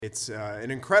It's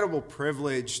an incredible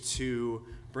privilege to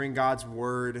bring God's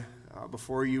Word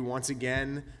before you once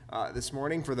again this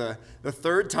morning for the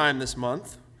third time this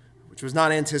month, which was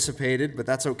not anticipated, but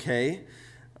that's okay.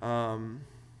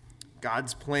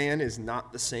 God's plan is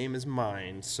not the same as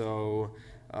mine, so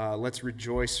let's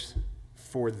rejoice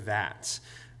for that.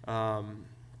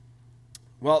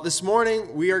 Well, this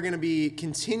morning we are going to be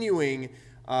continuing,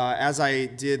 as I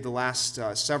did the last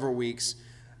several weeks,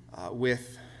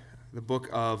 with the book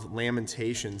of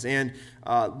Lamentations. And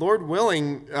Lord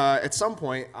willing, at some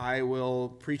point, I will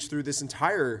preach through this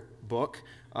entire book,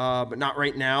 but not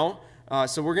right now.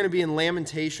 So we're going to be in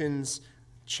Lamentations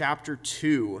chapter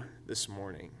 2 this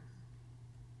morning.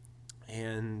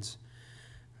 And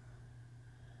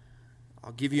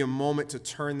I'll give you a moment to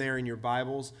turn there in your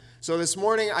Bibles. So this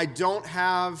morning, I don't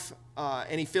have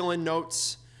any fill-in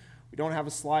notes. We don't have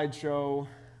a slideshow.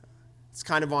 It's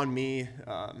kind of on me.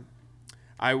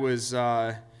 I was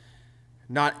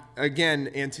not, again,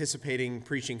 anticipating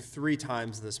preaching 3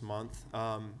 times this month.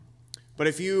 But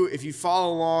if you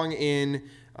follow along in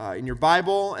your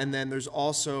Bible, and then there's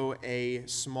also a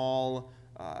small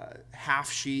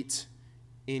half sheet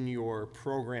in your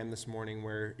program this morning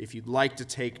where if you'd like to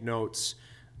take notes,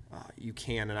 you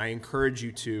can. And I encourage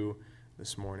you to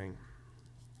this morning.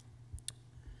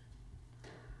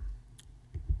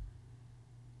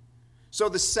 So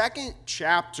the second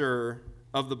chapter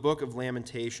of the book of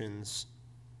Lamentations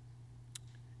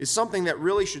is something that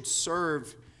really should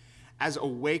serve as a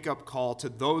wake-up call to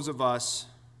those of us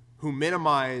who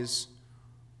minimize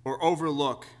or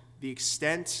overlook the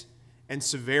extent and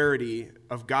severity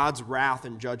of God's wrath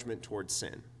and judgment towards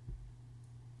sin.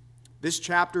 This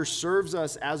chapter serves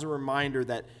us as a reminder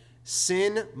that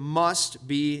sin must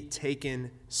be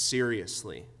taken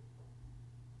seriously.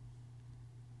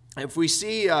 If we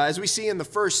see, as we see in the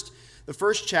first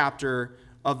chapter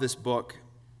of this book,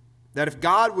 that if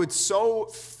God would so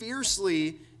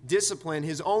fiercely discipline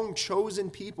his own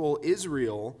chosen people,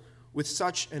 Israel, with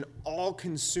such an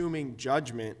all-consuming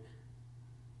judgment,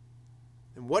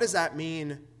 then what does that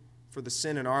mean for the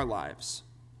sin in our lives?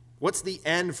 What's the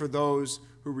end for those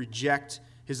who reject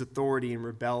his authority and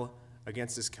rebel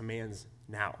against his commands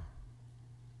now?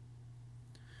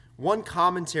 One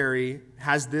commentary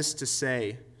has this to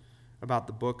say about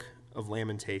the book of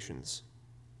Lamentations.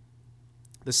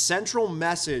 The central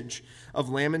message of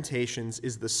Lamentations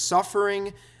is the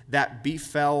suffering that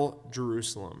befell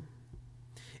Jerusalem.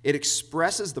 It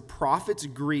expresses the prophet's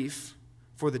grief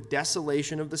for the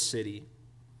desolation of the city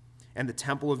and the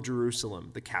temple of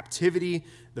Jerusalem, the captivity,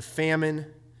 the famine,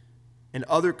 and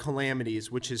other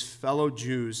calamities which his fellow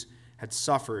Jews had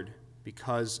suffered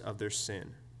because of their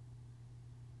sin.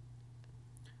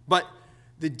 But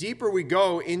the deeper we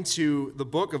go into the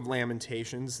book of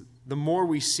Lamentations, the more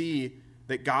we see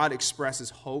that God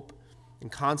expresses hope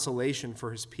and consolation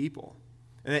for his people,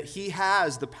 and that he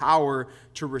has the power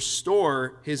to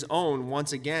restore his own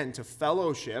once again to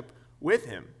fellowship with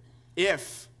him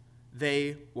if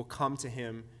they will come to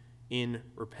him in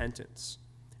repentance.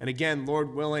 And again,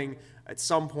 Lord willing, at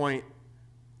some point,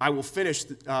 I will finish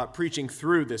preaching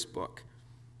through this book.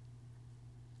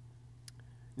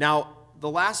 Now, the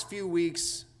last few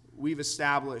weeks, we've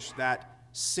established that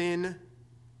sin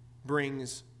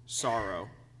brings sorrow.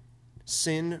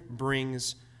 Sin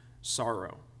brings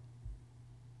sorrow.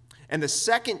 And the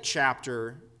second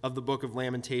chapter of the book of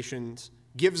Lamentations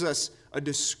gives us a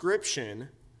description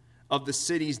of the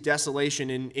city's desolation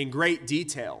in great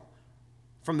detail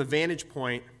from the vantage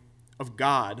point of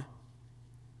God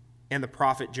and the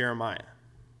prophet Jeremiah.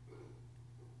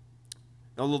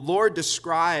 Now, the Lord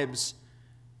describes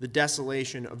the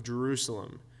desolation of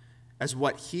Jerusalem as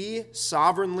what he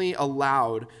sovereignly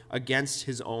allowed against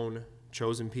his own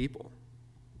chosen people.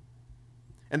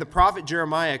 And the prophet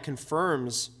Jeremiah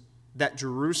confirms that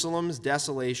Jerusalem's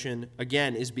desolation,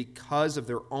 again, is because of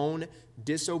their own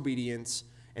disobedience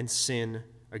and sin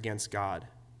against God.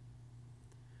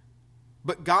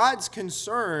 But God's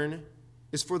concern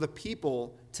is for the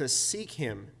people to seek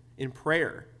him in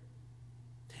prayer.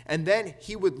 And then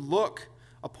he would look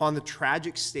upon the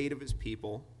tragic state of his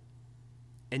people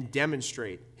and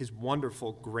demonstrate his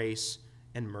wonderful grace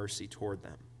and mercy toward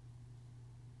them.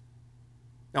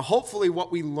 Now, hopefully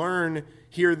what we learn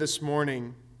here this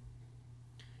morning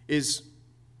is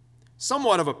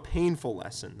somewhat of a painful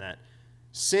lesson, that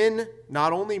sin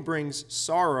not only brings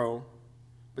sorrow,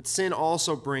 but sin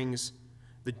also brings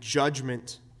the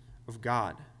judgment of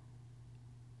God.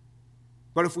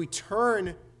 But if we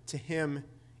turn to him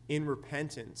in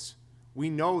repentance, we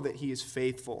know that he is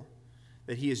faithful,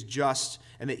 that he is just,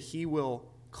 and that he will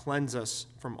cleanse us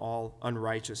from all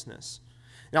unrighteousness.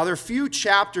 Now, there are few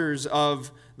chapters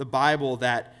of the Bible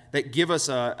that give us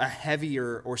a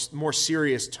heavier or more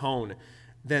serious tone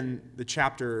than the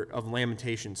chapter of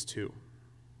Lamentations 2.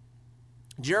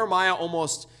 Jeremiah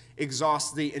almost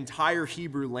exhausts the entire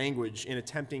Hebrew language in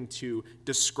attempting to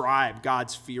describe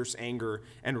God's fierce anger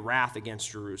and wrath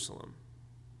against Jerusalem.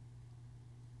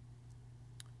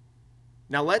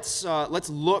 Now let's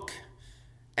look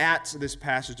at this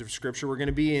passage of Scripture. We're going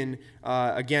to be in,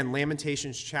 again,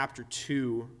 Lamentations chapter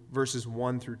 2, verses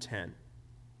 1 through 10.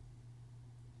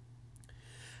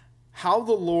 How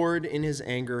the Lord in his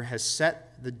anger has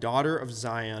set the daughter of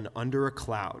Zion under a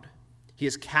cloud. He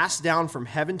has cast down from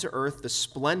heaven to earth the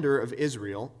splendor of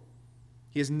Israel.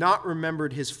 He has not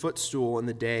remembered his footstool in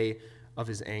the day of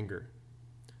his anger.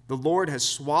 The Lord has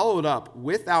swallowed up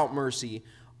without mercy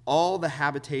all the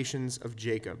habitations of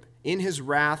Jacob. In his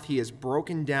wrath he has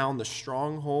broken down the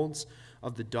strongholds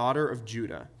of the daughter of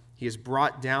Judah. He has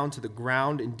brought down to the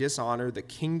ground in dishonor the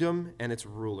kingdom and its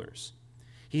rulers.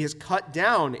 He has cut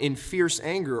down in fierce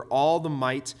anger all the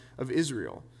might of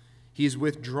Israel. He has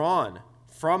withdrawn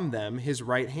from them his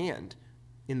right hand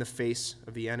in the face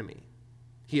of the enemy.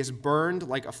 He has burned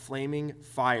like a flaming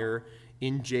fire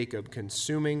in Jacob,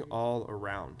 consuming all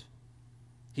around.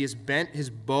 He has bent his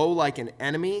bow like an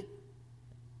enemy,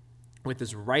 with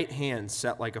his right hand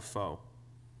set like a foe.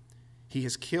 He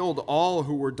has killed all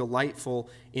who were delightful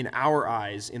in our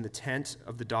eyes in the tent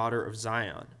of the daughter of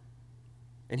Zion.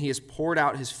 And he has poured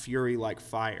out his fury like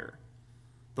fire.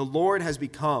 The Lord has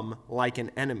become like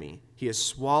an enemy. He has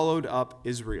swallowed up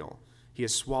Israel. He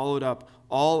has swallowed up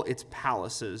all its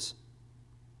palaces.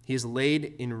 He has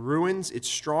laid in ruins its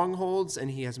strongholds,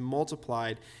 and he has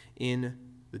multiplied in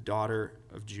the daughter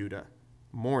of Judah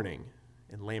mourning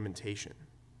and lamentation.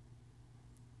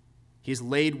 He has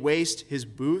laid waste his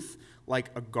booth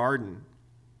like a garden,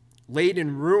 laid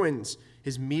in ruins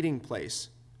his meeting place.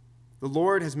 The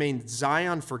Lord has made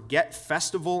Zion forget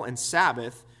festival and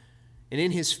Sabbath, and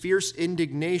in his fierce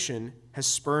indignation has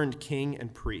spurned king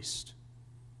and priest.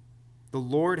 The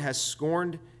Lord has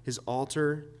scorned his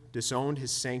altar, disowned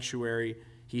his sanctuary.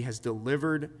 He has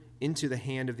delivered into the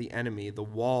hand of the enemy the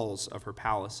walls of her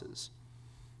palaces.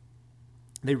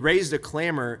 They raised a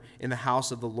clamor in the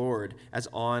house of the Lord as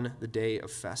on the day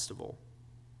of festival.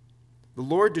 The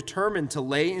Lord determined to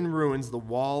lay in ruins the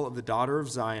wall of the daughter of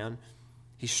Zion.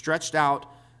 He stretched out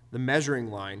the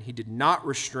measuring line. He did not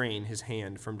restrain his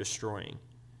hand from destroying.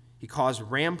 He caused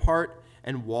rampart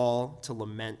and wall to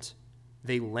lament.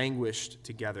 They languished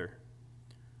together.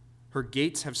 Her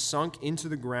gates have sunk into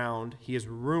the ground. He has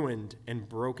ruined and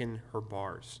broken her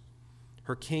bars.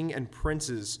 Her king and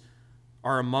princes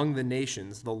are among the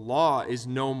nations. The law is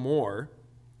no more,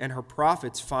 and her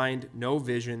prophets find no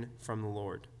vision from the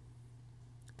Lord.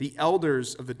 The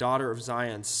elders of the daughter of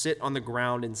Zion sit on the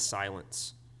ground in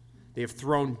silence. They have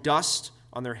thrown dust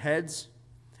on their heads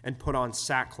and put on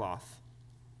sackcloth.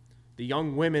 The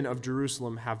young women of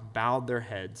Jerusalem have bowed their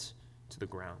heads to the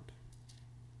ground.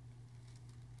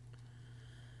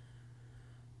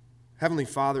 Heavenly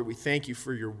Father, we thank you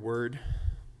for your word.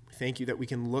 We thank you that we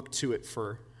can look to it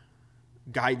for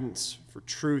guidance, for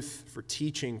truth, for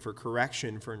teaching, for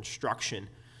correction, for instruction.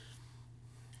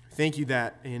 Thank you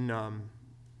that in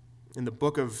the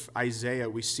book of Isaiah,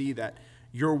 we see that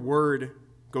your word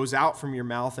goes out from your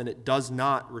mouth and it does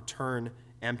not return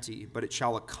empty, but it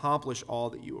shall accomplish all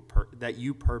that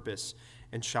you purpose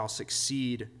and shall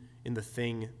succeed in the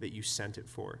thing that you sent it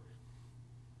for.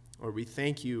 Lord, we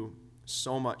thank you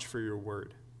so much for your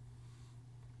word.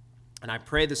 And I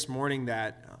pray this morning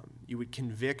that you would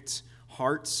convict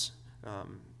hearts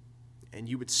and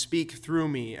you would speak through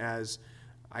me as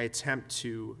I attempt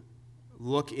to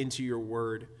look into your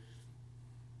word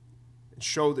and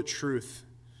show the truth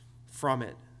from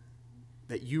it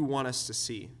that you want us to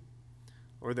see,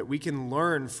 or that we can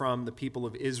learn from the people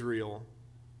of Israel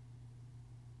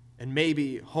and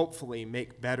maybe, hopefully,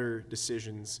 make better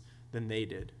decisions than they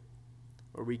did.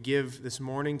 Lord, we give this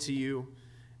morning to you,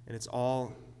 and it's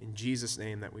all in Jesus'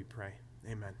 name that we pray.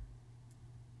 Amen.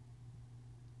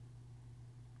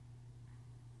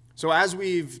 So as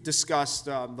we've discussed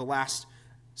the last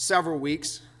several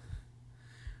weeks,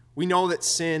 we know that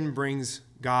sin brings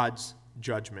God's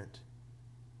judgment.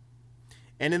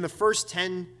 And in the first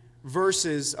 10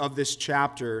 verses of this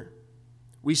chapter,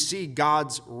 we see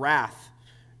God's wrath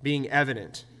being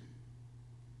evident.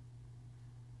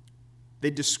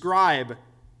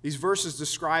 These verses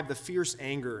describe the fierce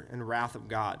anger and wrath of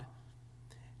God.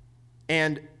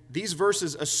 And these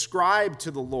verses ascribe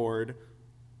to the Lord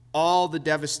all the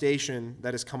devastation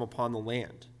that has come upon the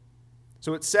land.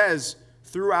 So it says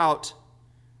throughout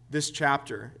this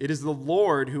chapter, it is the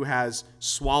Lord who has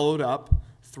swallowed up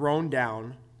thrown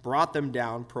down, brought them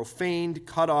down, profaned,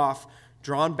 cut off,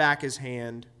 drawn back his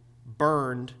hand,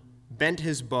 burned, bent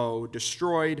his bow,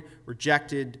 destroyed,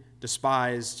 rejected,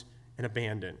 despised, and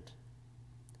abandoned.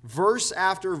 Verse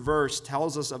after verse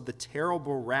tells us of the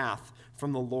terrible wrath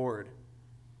from the Lord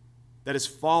that has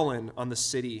fallen on the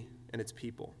city and its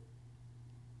people.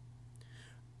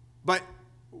 But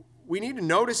we need to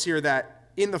notice here that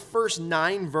in the first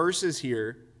 9 verses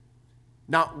here,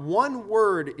 not one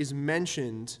word is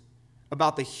mentioned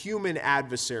about the human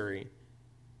adversary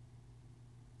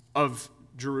of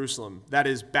Jerusalem, that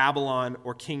is Babylon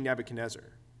or King Nebuchadnezzar.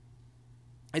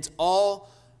 It's all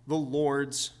the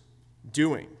Lord's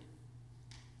doing.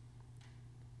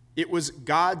 It was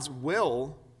God's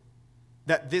will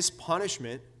that this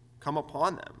punishment come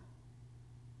upon them.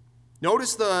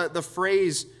 Notice the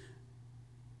phrase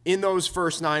in those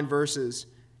first 9 verses,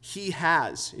 he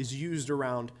has, is used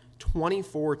around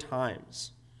 24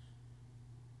 times.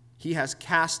 He has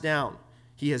cast down.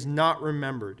 He has not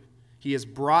remembered. He has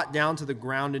brought down to the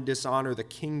ground in dishonor the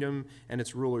kingdom and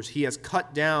its rulers. He has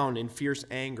cut down in fierce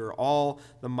anger all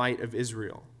the might of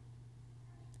Israel.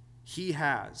 He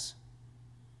has.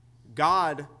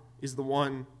 God is the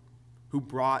one who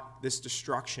brought this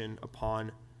destruction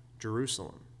upon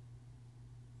Jerusalem.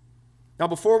 Now,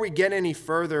 before we get any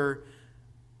further,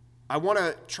 I want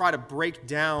to try to break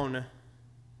down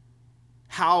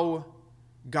how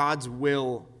God's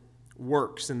will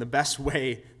works in the best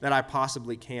way that I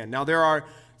possibly can. Now, there are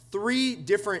 3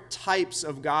 different types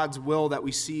of God's will that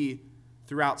we see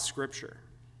throughout Scripture.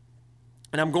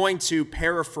 And I'm going to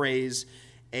paraphrase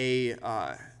an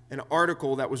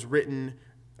article that was written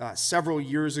several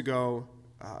years ago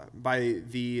by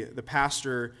the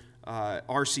pastor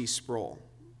R.C. Sproul.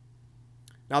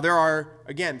 Now, there are,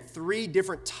 again, 3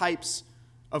 different types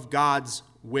of God's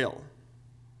will.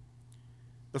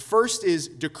 The first is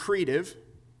decretive,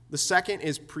 the second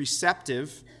is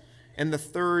preceptive, and the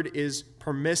third is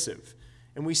permissive.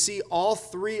 And we see all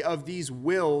 3 of these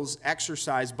wills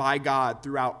exercised by God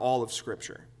throughout all of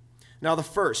Scripture. Now, the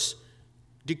first,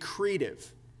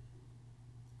 decretive.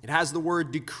 It has the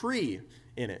word decree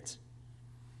in it.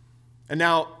 And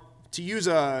now, to use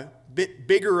a bit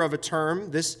bigger of a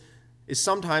term, this is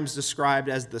sometimes described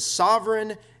as the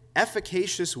sovereign,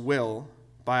 efficacious will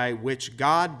by which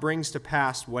God brings to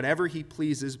pass whatever he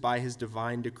pleases by his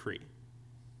divine decree.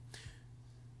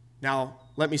 Now,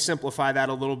 let me simplify that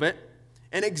a little bit.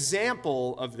 An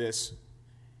example of this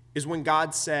is when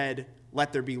God said,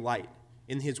 "Let there be light,"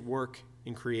 in his work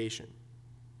in creation.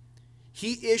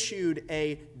 He issued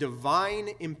a divine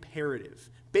imperative.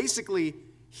 Basically,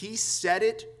 he said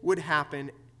it would happen,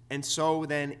 and so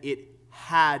then it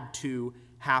had to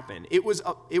happen. It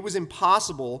was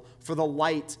impossible for the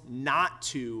light not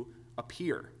to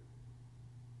appear.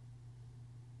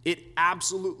 It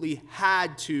absolutely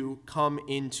had to come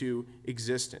into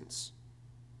existence.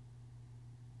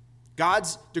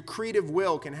 God's decretive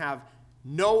will can have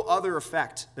no other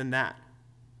effect than that.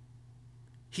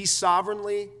 He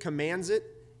sovereignly commands it,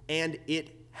 and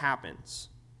it happens.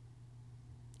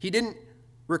 He didn't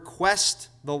request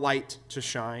the light to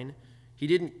shine. He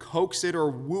didn't coax it or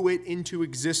woo it into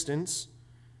existence.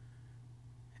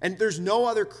 And there's no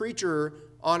other creature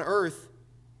on earth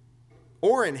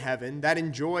or in heaven that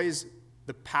enjoys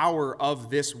the power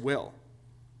of this will.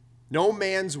 No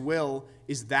man's will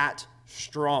is that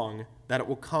strong that it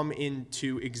will come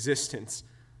into existence.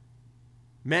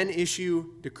 Men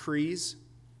issue decrees.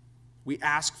 We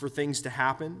ask for things to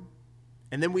happen,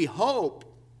 and then we hope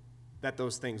that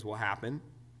those things will happen.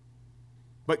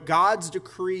 But God's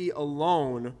decree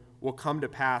alone will come to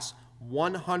pass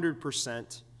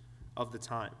 100% of the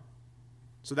time.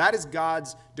 So that is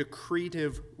God's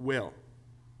decretive will.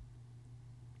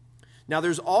 Now,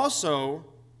 there's also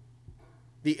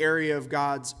the area of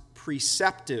God's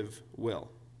preceptive will.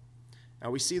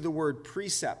 Now, we see the word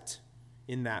precept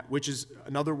in that, which is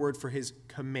another word for his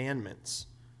commandments.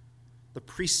 The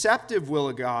preceptive will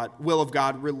of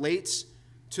God relates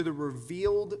to the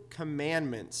revealed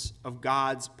commandments of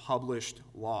God's published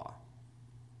law.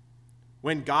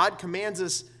 When God commands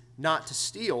us not to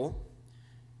steal,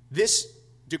 this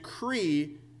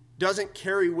decree doesn't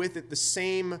carry with it the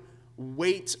same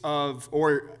weight of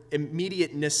or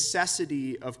immediate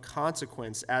necessity of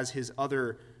consequence as his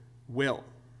other will.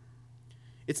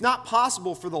 It's not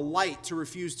possible for the light to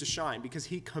refuse to shine because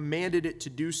he commanded it to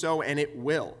do so, and it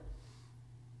will.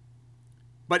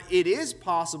 But it is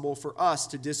possible for us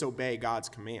to disobey God's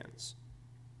commands.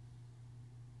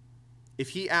 If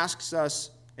he asks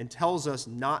us and tells us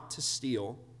not to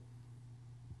steal,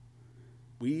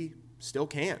 we still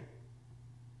can.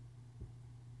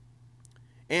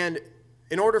 And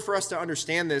In order for us to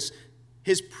understand this,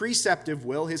 his preceptive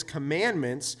will, his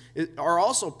commandments, are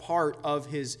also part of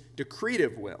his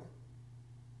decretive will.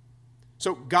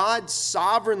 So God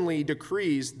sovereignly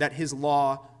decrees that his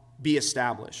law be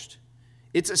established.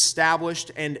 It's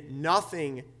established and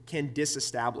nothing can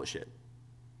disestablish it.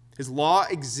 His law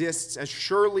exists as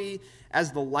surely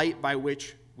as the light by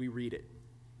which we read it.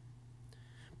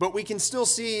 But we can still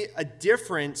see a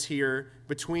difference here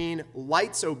between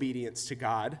light's obedience to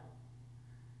God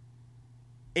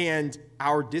and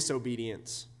our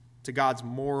disobedience to God's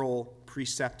moral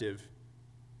preceptive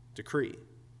decree.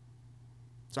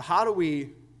 So how do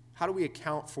we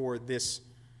account for this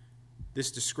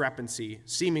discrepancy,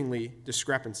 seemingly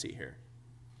discrepancy here?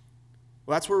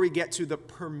 Well, that's where we get to the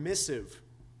permissive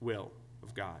will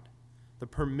of God. The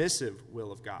permissive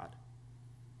will of God.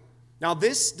 Now,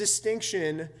 this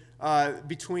distinction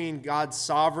between God's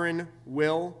sovereign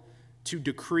will to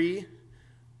decree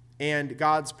and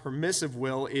God's permissive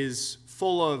will is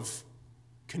full of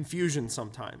confusion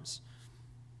sometimes.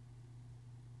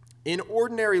 In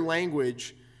ordinary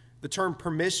language, the term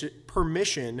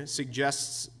permission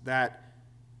suggests that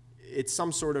it's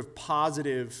some sort of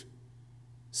positive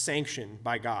sanction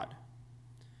by God.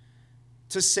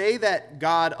 To say that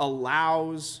God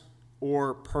allows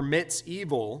or permits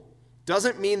evil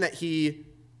doesn't mean that he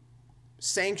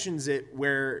sanctions it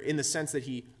in the sense that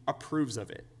he approves of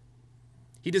it.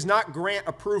 He does not grant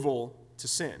approval to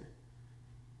sin.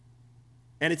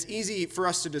 And it's easy for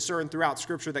us to discern throughout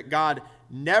Scripture that God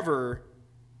never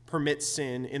permits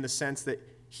sin in the sense that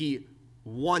he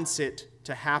wants it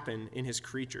to happen in his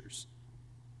creatures.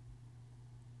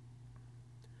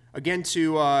 Again,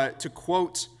 to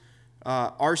quote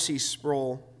R.C.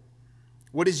 Sproul,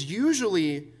 what is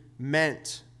usually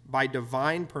meant by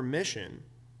divine permission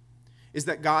is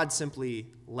that God simply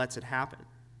lets it happen.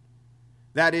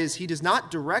 That is, he does not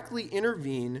directly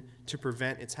intervene to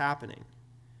prevent its happening.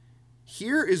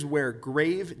 Here is where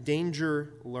grave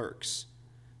danger lurks.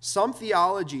 Some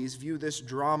theologies view this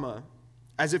drama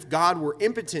as if God were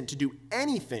impotent to do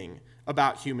anything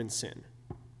about human sin.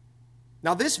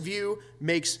 Now, this view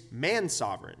makes man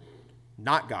sovereign,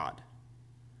 not God.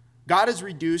 God is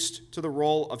reduced to the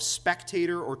role of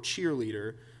spectator or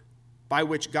cheerleader, by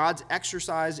which God's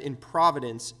exercise in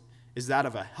providence is that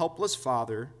of a helpless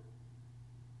father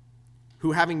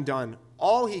who, having done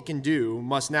all he can do,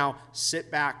 must now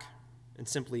sit back and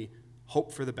simply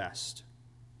hope for the best.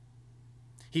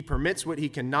 He permits what he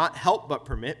cannot help but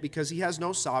permit because he has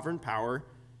no sovereign power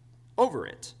over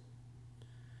it.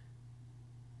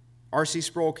 R.C.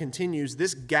 Sproul continues,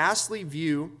 this ghastly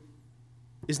view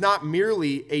is not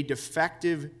merely a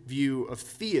defective view of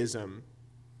theism,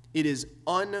 it is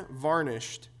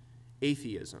unvarnished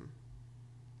atheism.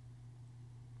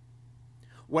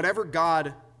 Whatever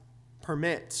God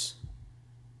permits,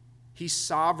 he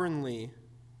sovereignly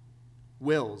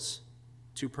wills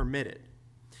to permit it.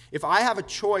 If I have a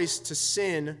choice to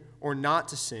sin or not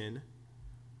to sin,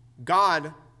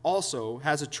 God also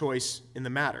has a choice in the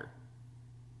matter.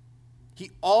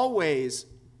 He always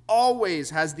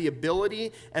has the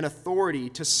ability and authority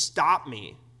to stop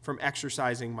me from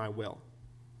exercising my will.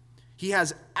 He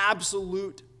has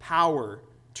absolute power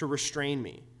to restrain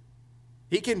me.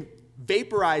 He can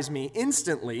vaporize me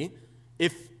instantly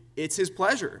if it's his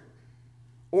pleasure,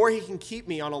 or he can keep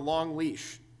me on a long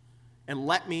leash and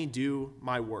let me do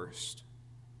my worst.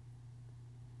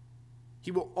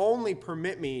 He will only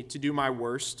permit me to do my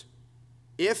worst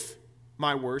if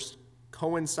my worst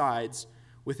coincides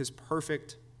with his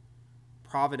perfect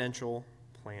providential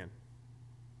plan.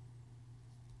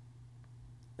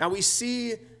 Now we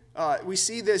see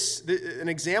this an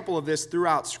example of this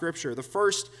throughout Scripture. The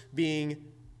first being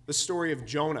the story of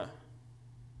Jonah.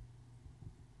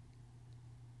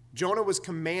 Jonah was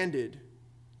commanded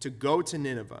to go to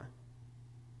Nineveh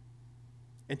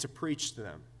and to preach to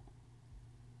them.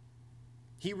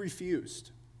 He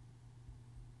refused.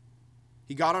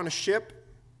 He got on a ship.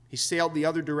 He sailed the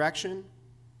other direction.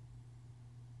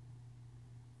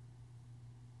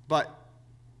 But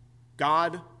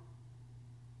God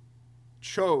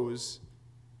chose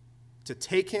to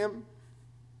take him,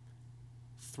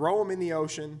 throw him in the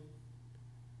ocean,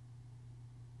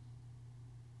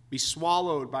 be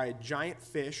swallowed by a giant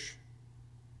fish,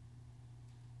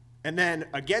 and then,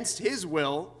 against his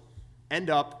will, end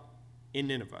up in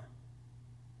Nineveh,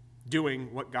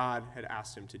 doing what God had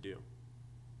asked him to do.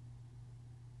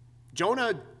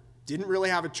 Jonah didn't really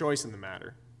have a choice in the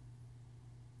matter.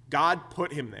 God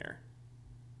put him there.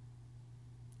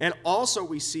 And also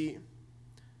we see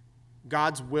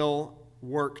God's will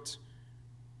worked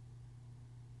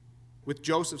with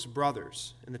Joseph's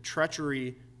brothers and the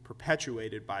treachery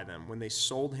perpetuated by them when they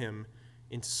sold him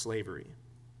into slavery.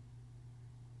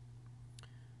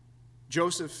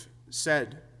 Joseph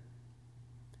said,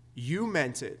 "You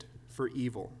meant it for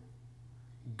evil.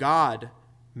 God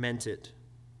meant it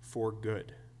for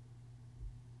good."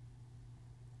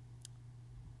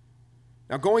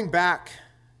 Now, going back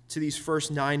to these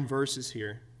first 9 verses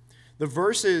here, the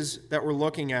verses that we're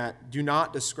looking at do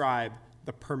not describe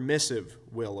the permissive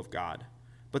will of God,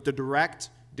 but the direct,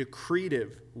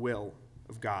 decretive will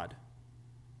of God.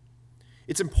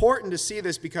 It's important to see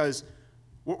this because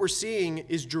what we're seeing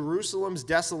is Jerusalem's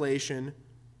desolation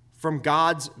from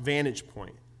God's vantage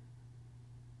point.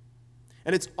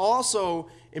 And it's also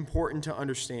important to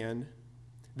understand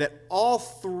that all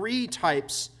 3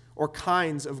 types or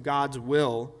kinds of God's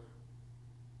will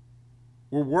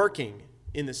were working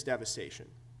in this devastation.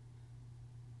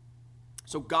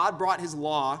 So God brought his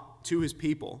law to his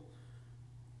people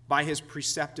by his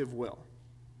preceptive will.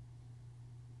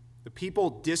 The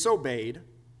people disobeyed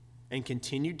and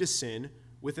continued to sin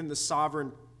within the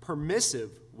sovereign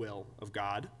permissive will of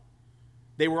God.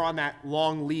 They were on that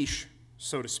long leash,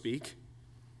 so to speak.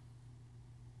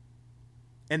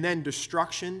 And then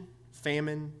destruction,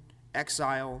 famine,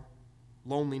 exile,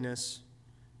 loneliness,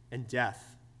 and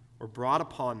death were brought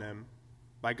upon them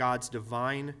by God's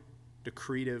divine,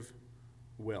 decretive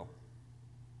will.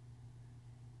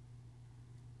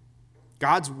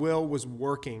 God's will was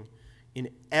working in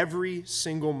every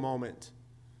single moment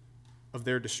of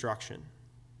their destruction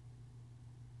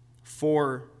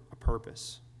for a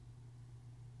purpose.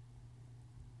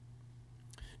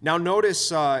 Now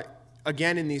notice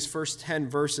again in these first 10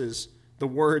 verses, the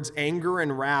words anger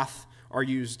and wrath are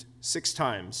used 6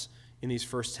 times in these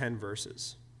first 10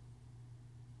 verses.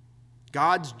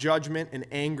 God's judgment and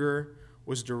anger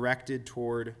was directed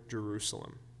toward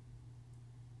Jerusalem.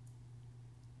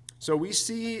 So we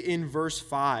see in verse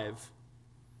 5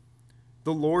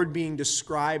 the Lord being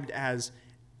described as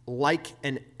like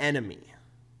an enemy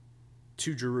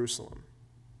to Jerusalem.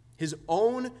 His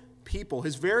own people,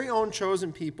 his very own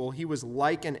chosen people, he was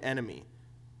like an enemy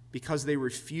because they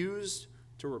refused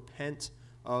to repent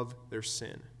of their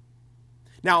sin.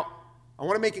 Now, I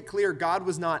want to make it clear, God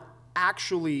was not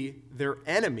actually their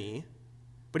enemy,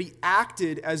 but he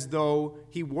acted as though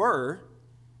he were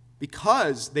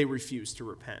because they refused to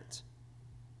repent.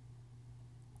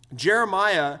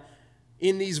 Jeremiah,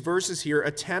 in these verses here,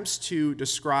 attempts to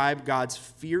describe God's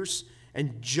fierce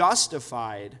and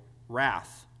justified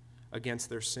wrath against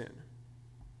their sin.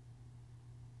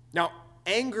 Now,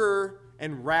 anger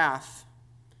and wrath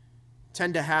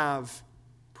tend to have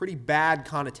pretty bad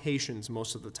connotations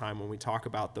most of the time when we talk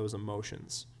about those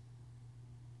emotions.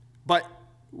 But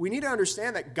we need to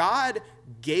understand that God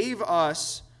gave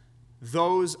us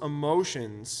those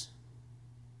emotions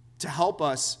to help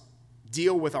us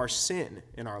deal with our sin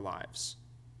in our lives.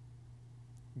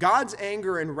 God's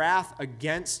anger and wrath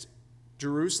against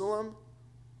Jerusalem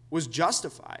was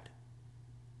justified.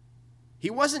 He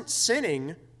wasn't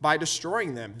sinning by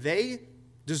destroying them. They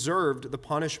deserved the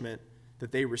punishment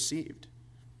that they received.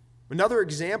 Another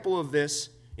example of this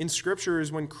in Scripture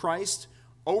is when Christ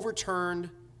overturned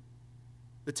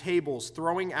the tables,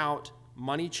 throwing out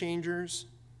money changers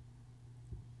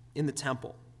in the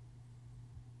temple.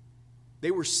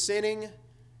 They were sinning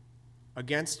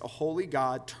against a holy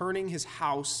God, turning his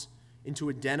house into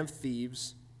a den of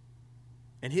thieves,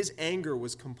 and his anger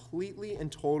was completely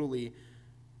and totally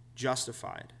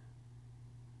justified.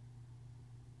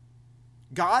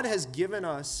 God has given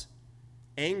us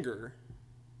anger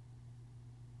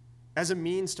as a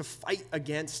means to fight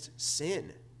against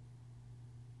sin.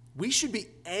 We should be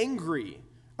angry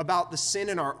about the sin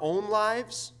in our own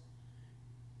lives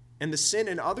and the sin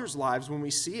in others' lives when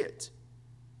we see it.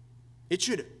 It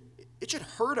should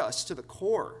hurt us to the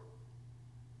core.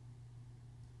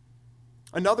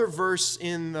 Another verse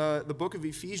in the book of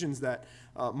Ephesians that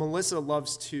Melissa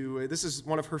loves to, this is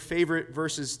one of her favorite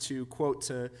verses to quote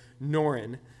to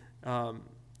Norin.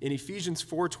 In Ephesians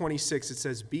 4:26, it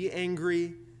says, "Be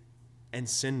angry and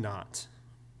sin not.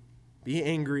 Be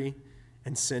angry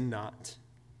and sin not."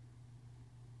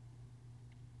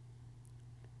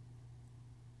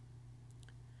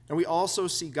 And we also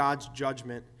see God's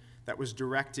judgment that was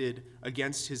directed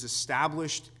against his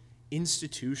established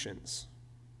institutions.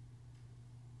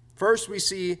 First, we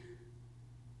see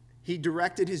he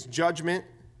directed his judgment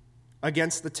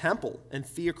against the temple and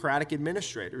theocratic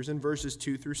administrators in verses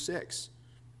 2 through 6.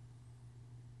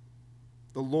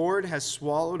 The Lord has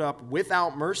swallowed up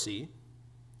without mercy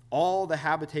all the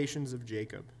habitations of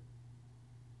Jacob.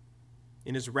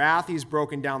 In his wrath, he's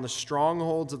broken down the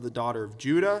strongholds of the daughter of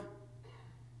Judah.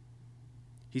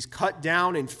 He's cut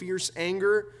down in fierce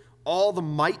anger all the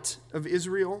might of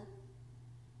Israel.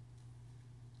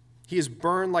 He is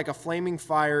burned like a flaming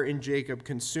fire in Jacob,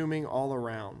 consuming all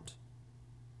around.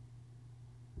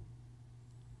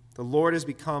 The Lord has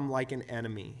become like an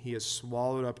enemy. He has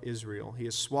swallowed up Israel. He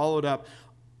has swallowed up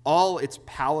all its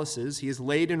palaces. He has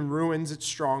laid in ruins its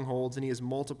strongholds, and he has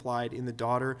multiplied in the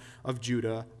daughter of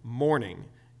Judah mourning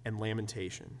and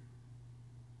lamentation.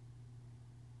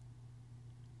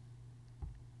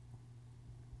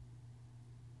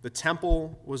 The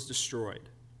temple was destroyed.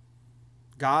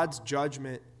 God's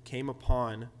judgment came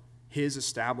upon his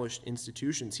established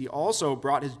institutions. He also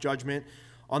brought his judgment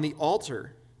on the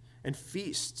altar and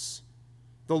feasts.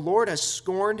 The Lord has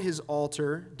scorned his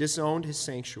altar, disowned his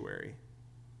sanctuary.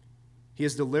 He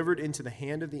has delivered into the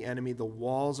hand of the enemy the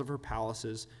walls of her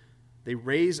palaces. They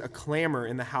raise a clamor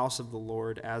in the house of the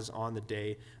Lord as on the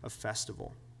day of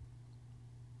festival.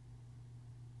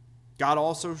 God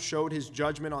also showed his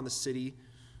judgment on the city,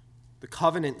 the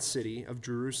covenant city of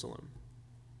Jerusalem,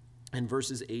 in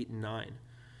verses 8 and 9.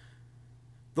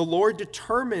 The Lord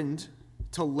determined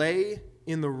to lay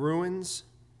in the ruins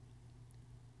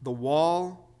the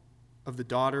wall of the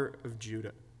daughter of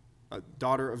Judah,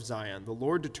 daughter of Zion. The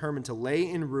Lord determined to lay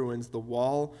in ruins the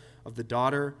wall of the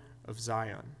daughter of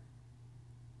Zion.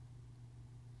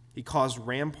 He caused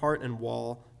rampart and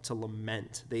wall to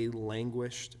lament. They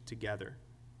languished together.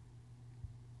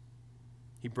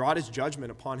 He brought his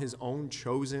judgment upon his own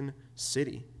chosen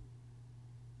city.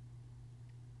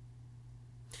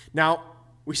 Now,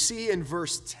 we see in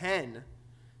verse 10,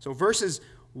 so verses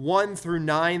 1 through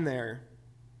 9 there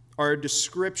are a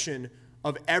description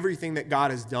of everything that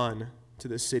God has done to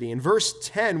this city. In verse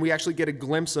 10, we actually get a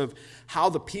glimpse of how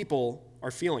the people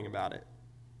are feeling about it.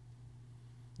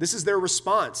 This is their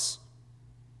response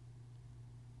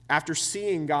after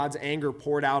seeing God's anger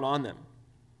poured out on them.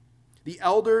 The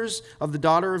elders of the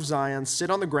daughter of Zion sit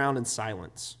on the ground in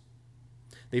silence.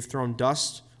 They've thrown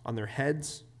dust on their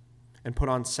heads and put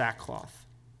on sackcloth.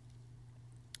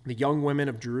 The young women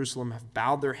of Jerusalem have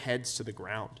bowed their heads to the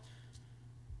ground.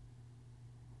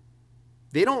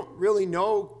 They don't really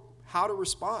know how to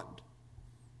respond.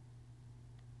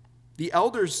 The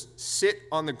elders sit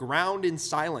on the ground in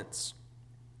silence.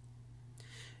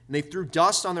 And they threw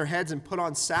dust on their heads and put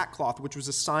on sackcloth, which was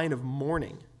a sign of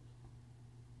mourning.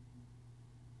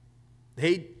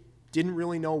 They didn't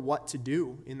really know what to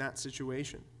do in that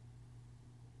situation.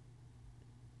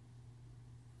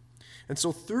 And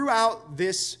so throughout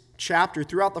this chapter,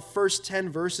 throughout the first 10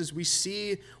 verses, we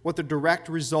see what the direct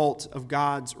result of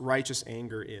God's righteous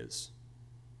anger is.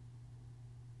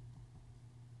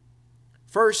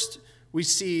 First, we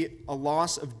see a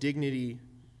loss of dignity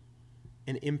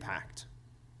and impact.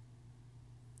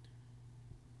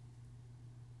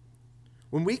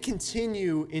 When we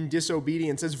continue in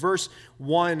disobedience, as verse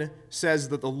 1 says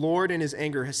that the Lord in his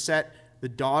anger has set the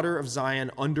daughter of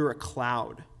Zion under a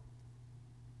cloud.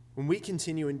 When we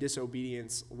continue in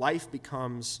disobedience, life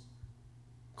becomes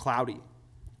cloudy.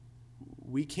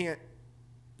 We can't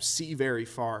see very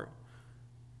far.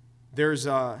 There's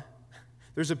a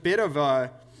bit of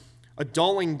a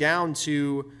dulling down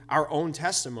to our own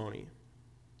testimony.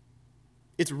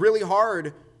 It's really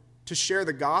hard to share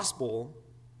the gospel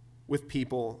with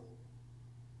people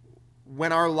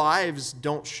when our lives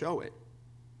don't show it.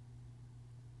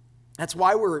 That's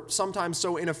why we're sometimes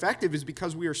so ineffective, is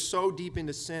because we are so deep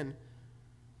into sin.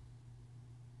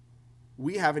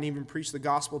 We haven't even preached the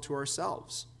gospel to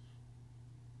ourselves.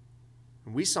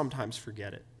 And we sometimes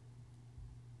forget it.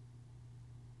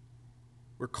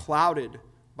 We're clouded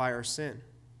by our sin.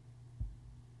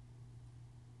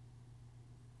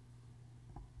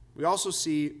 We also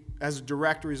see, as a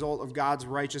direct result of God's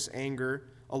righteous anger,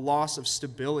 a loss of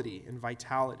stability and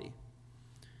vitality.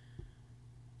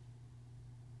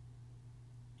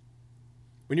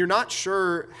 When you're not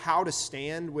sure how to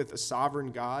stand with a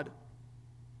sovereign God,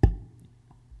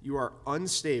 you are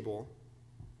unstable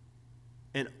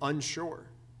and unsure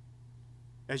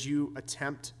as you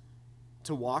attempt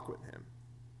to walk with him.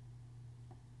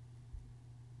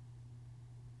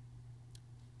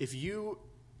 If you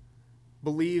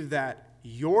believe that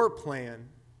your plan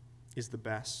is the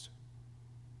best,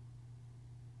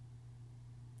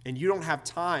 and you don't have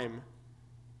time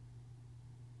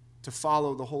to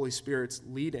follow the Holy Spirit's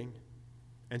leading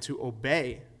and to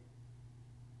obey,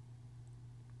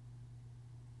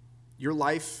 your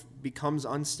life becomes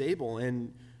unstable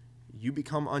and you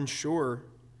become unsure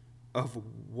of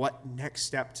what next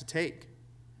step to take.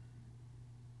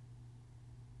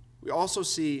 We also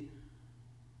see,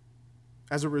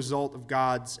 as a result of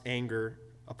God's anger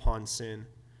upon sin,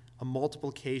 a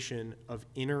multiplication of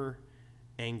inner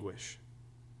anguish.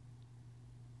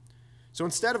 So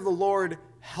instead of the Lord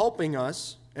helping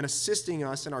us and assisting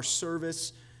us in our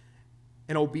service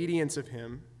and obedience of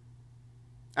him,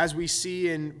 as we see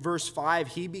in verse 5,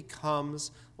 he becomes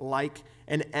like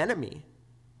an enemy.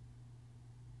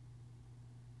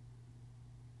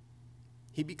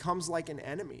 He becomes like an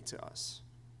enemy to us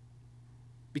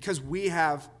because we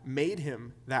have made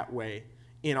him that way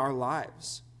in our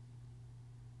lives.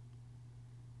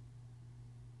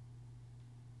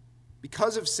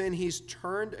 Because of sin, he's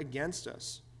turned against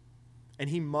us, and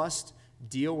he must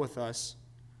deal with us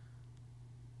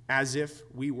as if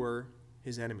we were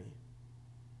his enemy.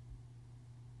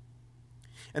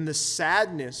 And the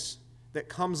sadness that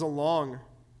comes along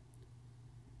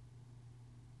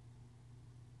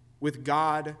with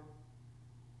God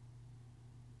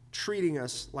treating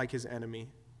us like his enemy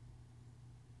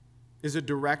is a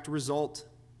direct result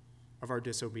of our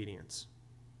disobedience.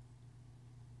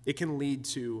 It can lead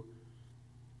to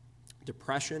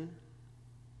depression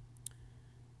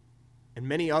and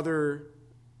many other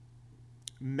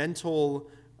mental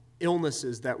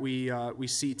illnesses that we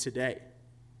see today.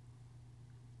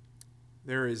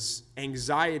 There is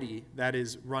anxiety that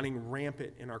is running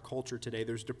rampant in our culture today.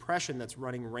 There's depression that's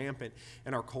running rampant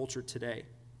in our culture today.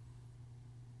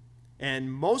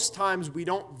 And most times we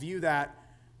don't view that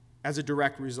as a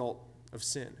direct result of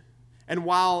sin. And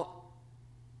while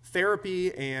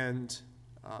therapy and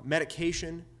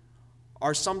medication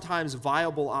are sometimes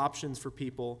viable options for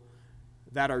people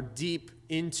that are deep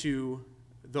into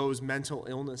those mental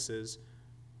illnesses,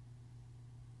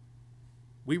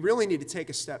 we really need to take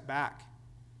a step back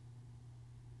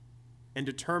and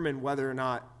determine whether or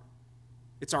not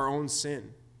it's our own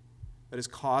sin that has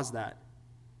caused that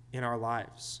in our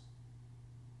lives.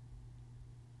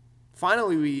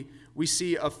 Finally, we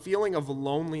see a feeling of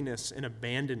loneliness and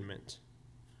abandonment.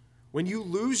 When you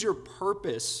lose your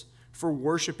purpose for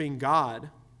worshiping God,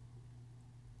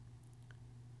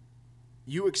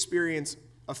 you experience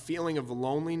a feeling of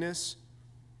loneliness,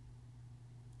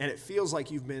 and it feels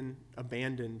like you've been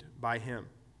abandoned by him.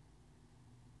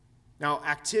 Now,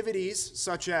 activities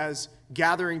such as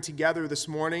gathering together this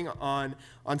morning on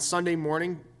Sunday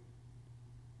morning,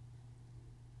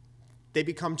 they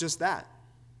become just that,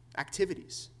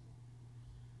 activities,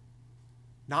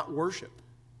 not worship.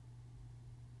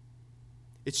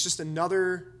 It's just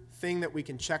another thing that we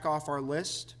can check off our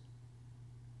list.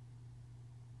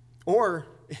 Or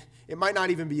it might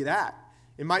not even be that.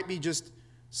 It might be just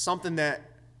something that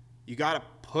you got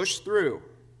to push through.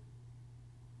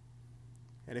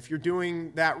 And if you're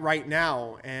doing that right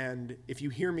now, and if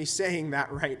you hear me saying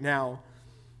that right now,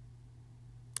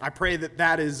 I pray that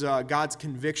that is God's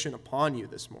conviction upon you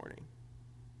this morning.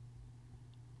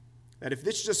 That if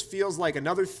this just feels like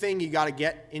another thing you got to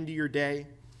get into your day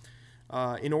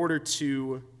in order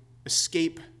to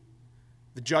escape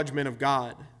the judgment of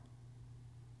God,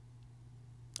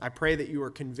 I pray that you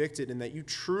are convicted and that you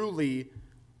truly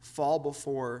fall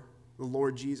before the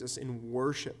Lord Jesus in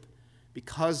worship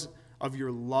because of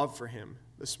your love for him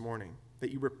this morning, that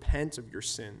you repent of your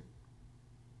sin.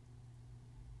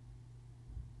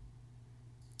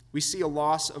 We see a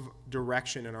loss of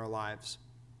direction in our lives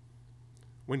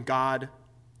when God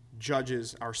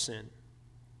judges our sin.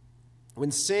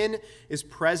 When sin is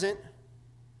present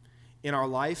in our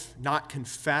life, not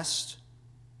confessed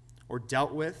or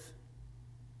dealt with,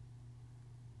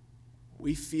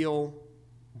 we feel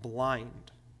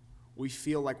blind. We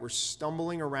feel like we're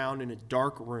stumbling around in a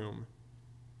dark room.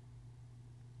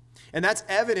 And that's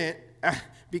evident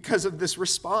because of this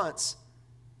response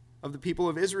of the people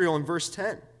of Israel in verse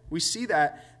 10. We see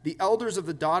that the elders of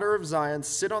the daughter of Zion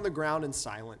sit on the ground in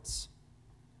silence.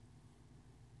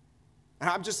 And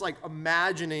I'm just like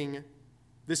imagining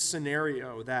this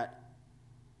scenario that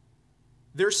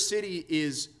their city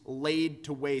is laid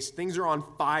to waste. Things are on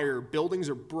fire. Buildings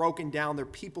are broken down. Their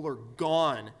people are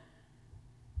gone.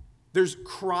 There's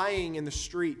crying in the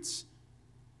streets.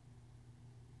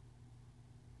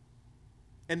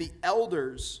 And the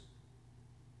elders,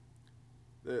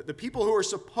 the people who are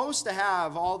supposed to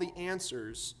have all the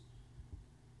answers,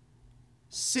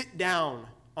 sit down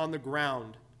on the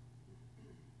ground,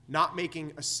 not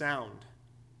making a sound,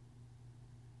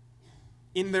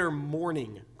 in their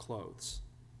mourning clothes.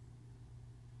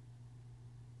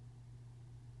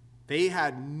 They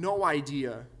had no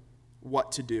idea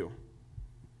what to do.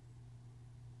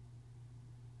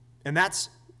 And that's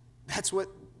what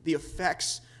the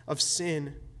effects of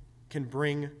sin can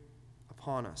bring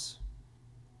upon us.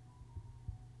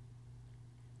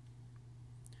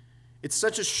 It's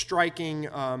such a striking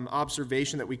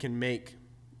observation that we can make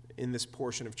in this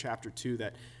portion of chapter 2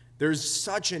 that there's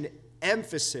such an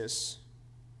emphasis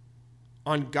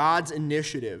on God's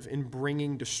initiative in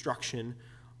bringing destruction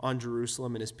on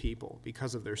Jerusalem and his people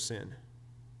because of their sin.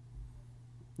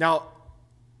 Now,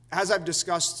 as I've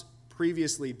discussed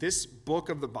previously, this book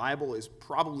of the Bible is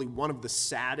probably one of the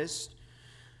saddest,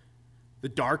 the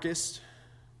darkest,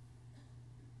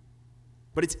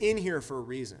 but it's in here for a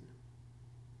reason.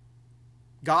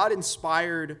 God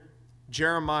inspired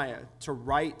Jeremiah to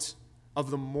write of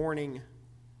the mourning,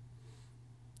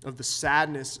 of the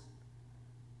sadness,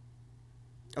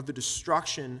 of the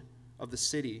destruction of the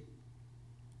city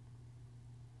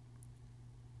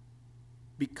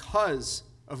because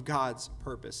of God's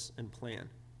purpose and plan.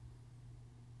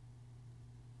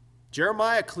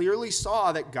 Jeremiah clearly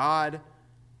saw that God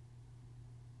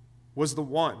was the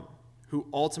one who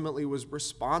ultimately was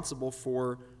responsible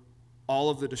for all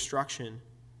of the destruction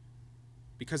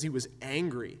because he was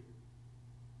angry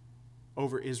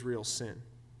over Israel's sin.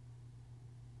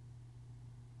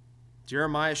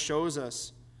 Jeremiah shows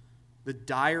us the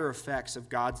dire effects of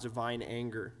God's divine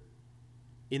anger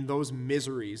in those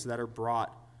miseries that are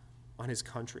brought on his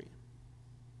country,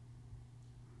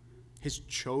 his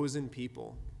chosen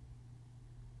people.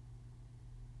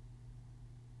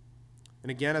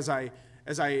 And again, as I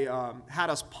had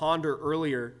us ponder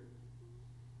earlier,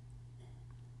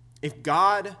 if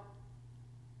God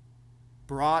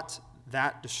brought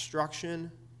that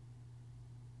destruction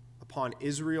upon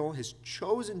Israel, his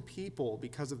chosen people,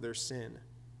 because of their sin,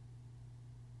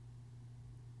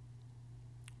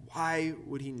 why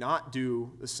would he not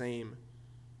do the same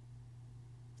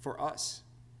for us,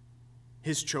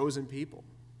 his chosen people?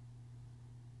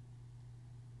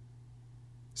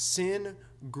 Sin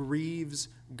grieves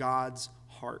God's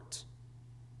heart.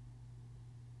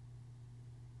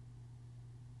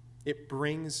 It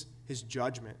brings his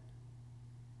judgment.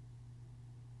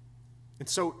 And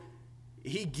so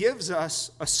he gives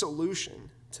us a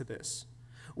solution to this.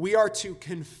 We are to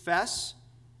confess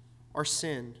our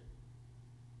sin.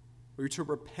 We are to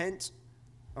repent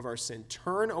of our sin.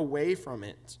 Turn away from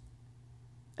it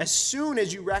as soon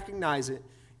as you recognize it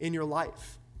in your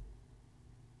life.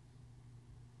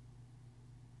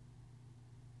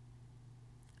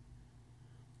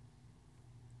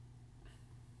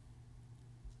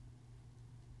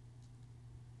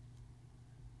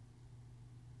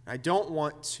 I don't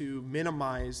want to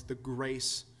minimize the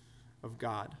grace of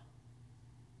God,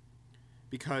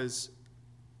 because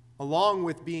along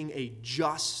with being a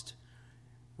just,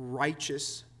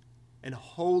 righteous, and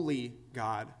holy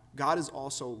God, God is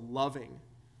also loving,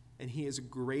 and he is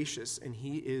gracious, and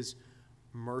he is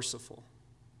merciful.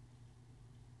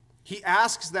 He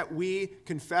asks that we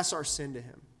confess our sin to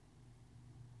him.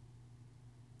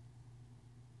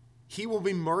 He will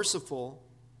be merciful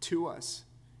to us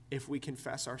if we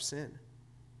confess our sin,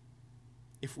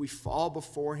 if we fall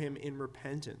before him in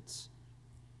repentance.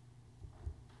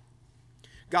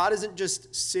 God isn't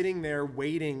just sitting there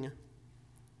waiting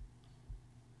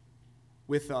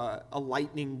with a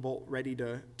lightning bolt ready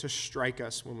to strike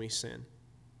us when we sin.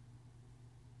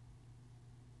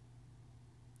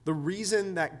 The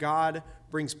reason that God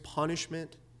brings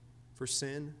punishment for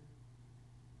sin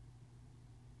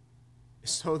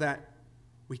is so that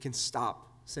we can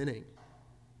stop sinning.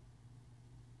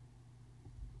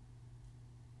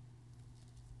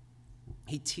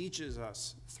 He teaches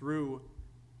us through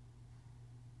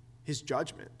his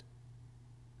judgment.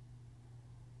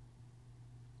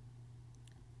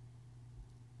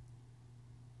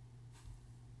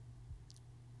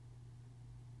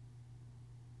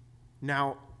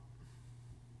 Now,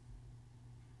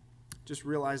 just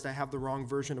realized I have the wrong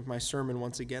version of my sermon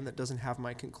once again that doesn't have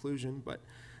my conclusion, but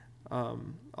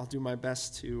I'll do my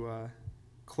best to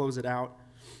close it out.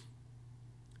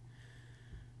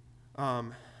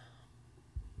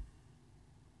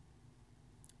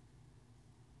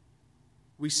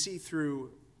 We see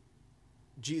through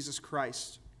Jesus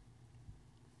Christ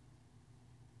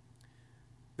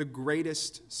the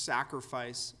greatest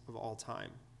sacrifice of all time.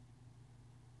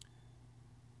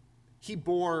 He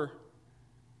bore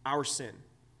our sin.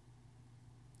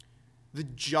 The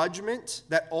judgment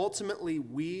that ultimately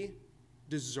we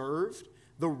deserved,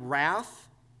 the wrath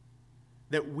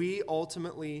that we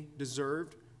ultimately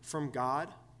deserved from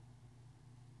God,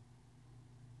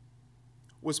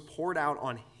 was poured out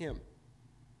on him.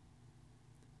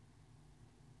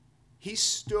 He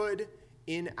stood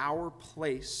in our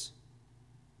place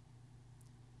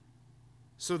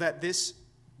so that this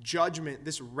judgment,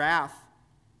 this wrath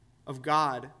of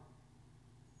God,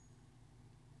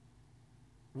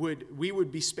 we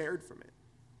would be spared from it.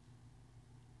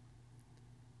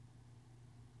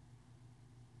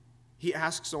 He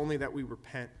asks only that we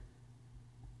repent.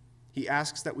 He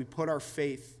asks that we put our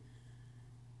faith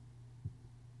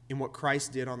in what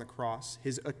Christ did on the cross,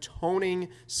 his atoning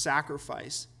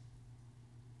sacrifice.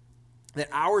 That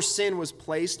our sin was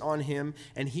placed on him,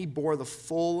 and he bore the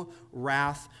full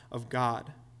wrath of God.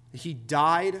 He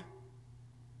died,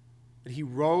 that he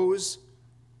rose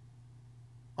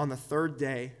on the third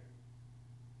day.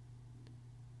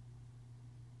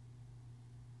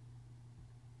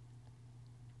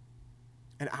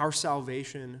 And our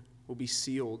salvation will be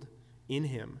sealed in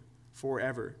him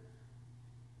forever.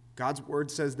 God's word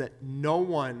says that no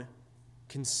one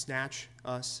can snatch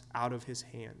us out of his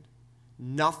hand.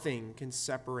 Nothing can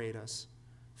separate us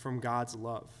from God's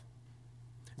love.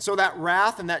 So that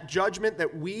wrath and that judgment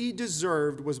that we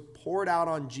deserved was poured out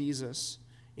on Jesus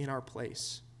in our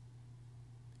place.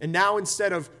 And now,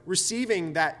 instead of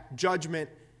receiving that judgment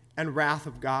and wrath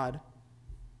of God,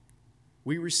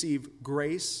 we receive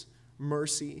grace,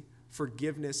 mercy,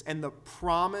 forgiveness, and the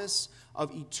promise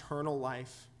of eternal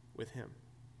life with him.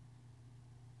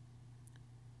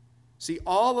 See,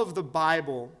 all of the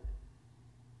Bible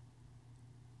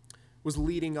was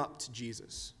leading up to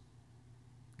Jesus.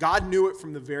 God knew it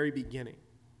from the very beginning.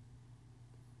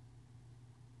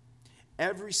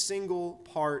 Every single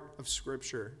part of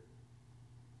Scripture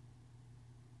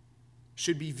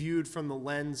should be viewed from the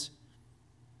lens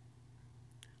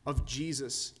of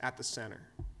Jesus at the center.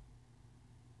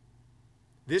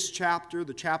 This chapter,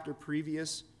 the chapter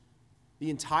previous,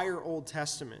 the entire Old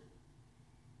Testament,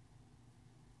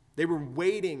 they were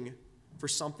waiting for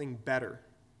something better.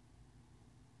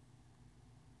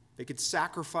 They could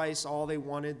sacrifice all they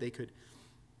wanted. They could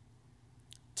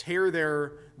tear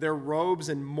their robes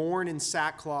and mourn in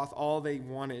sackcloth all they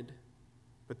wanted.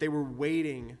 But they were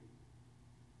waiting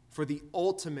for the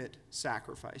ultimate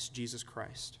sacrifice, Jesus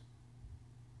Christ.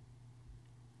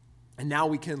 And now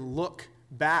we can look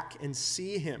back and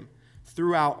see him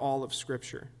throughout all of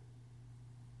Scripture.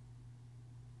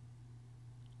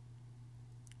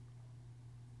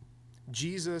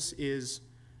 Jesus is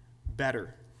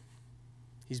better.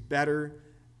 He's better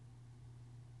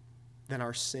than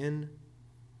our sin.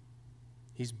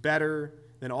 He's better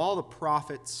than all the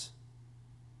prophets,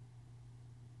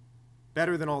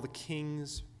 better than all the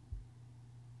kings.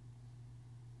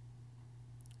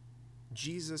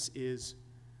 Jesus is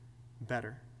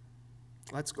better.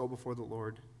 Let's go before the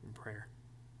Lord in prayer.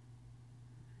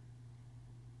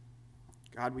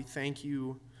 God, we thank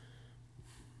you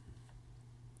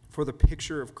for the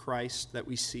picture of Christ that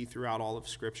we see throughout all of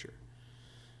Scripture,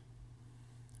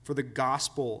 for the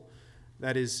gospel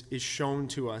that is shown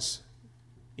to us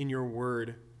in your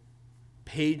word,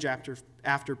 page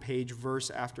after page, verse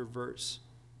after verse.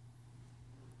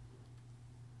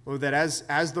 Lord, that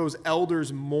as those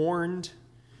elders mourned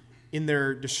in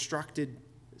their destructed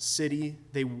city,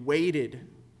 they waited.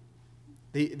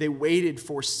 They waited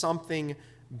for something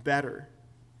better.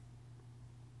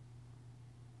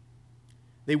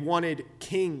 They wanted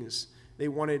kings. They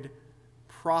wanted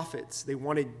prophets. They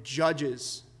wanted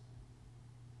judges.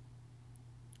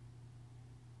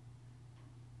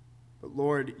 But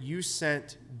Lord, you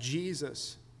sent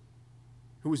Jesus,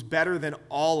 who was better than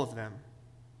all of them,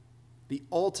 the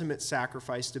ultimate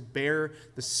sacrifice to bear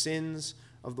the sins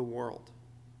of the world.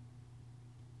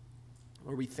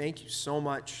 Lord, we thank you so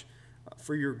much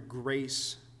for your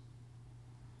grace,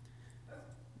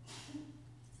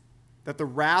 that the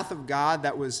wrath of God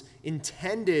that was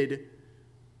intended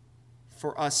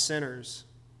for us sinners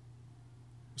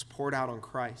was poured out on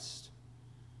Christ.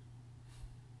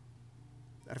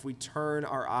 That if we turn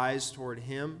our eyes toward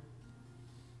him,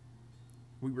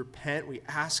 we repent, we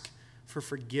ask for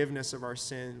forgiveness of our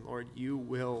sin, Lord, you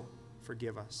will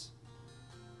forgive us.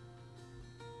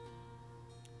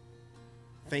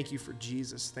 Thank you for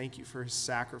Jesus. Thank you for his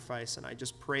sacrifice. And I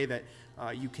just pray that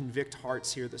you convict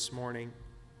hearts here this morning,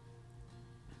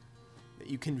 that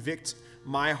you convict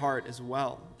my heart as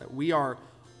well, that we are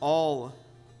all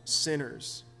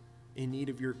sinners in need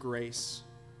of your grace.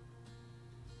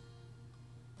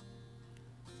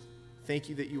 Thank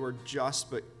you that you are just,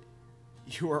 but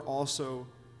you are also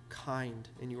kind,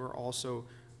 and you are also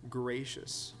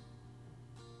gracious,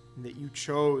 and that you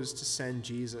chose to send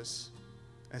Jesus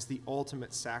as the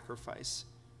ultimate sacrifice.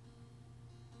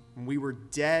 When we were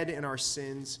dead in our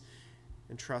sins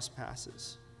and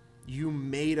trespasses, you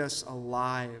made us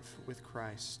alive with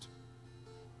Christ.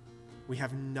 We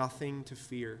have nothing to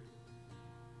fear.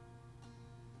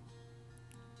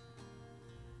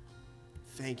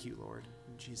 Thank you, Lord.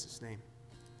 In Jesus' name,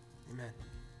 amen.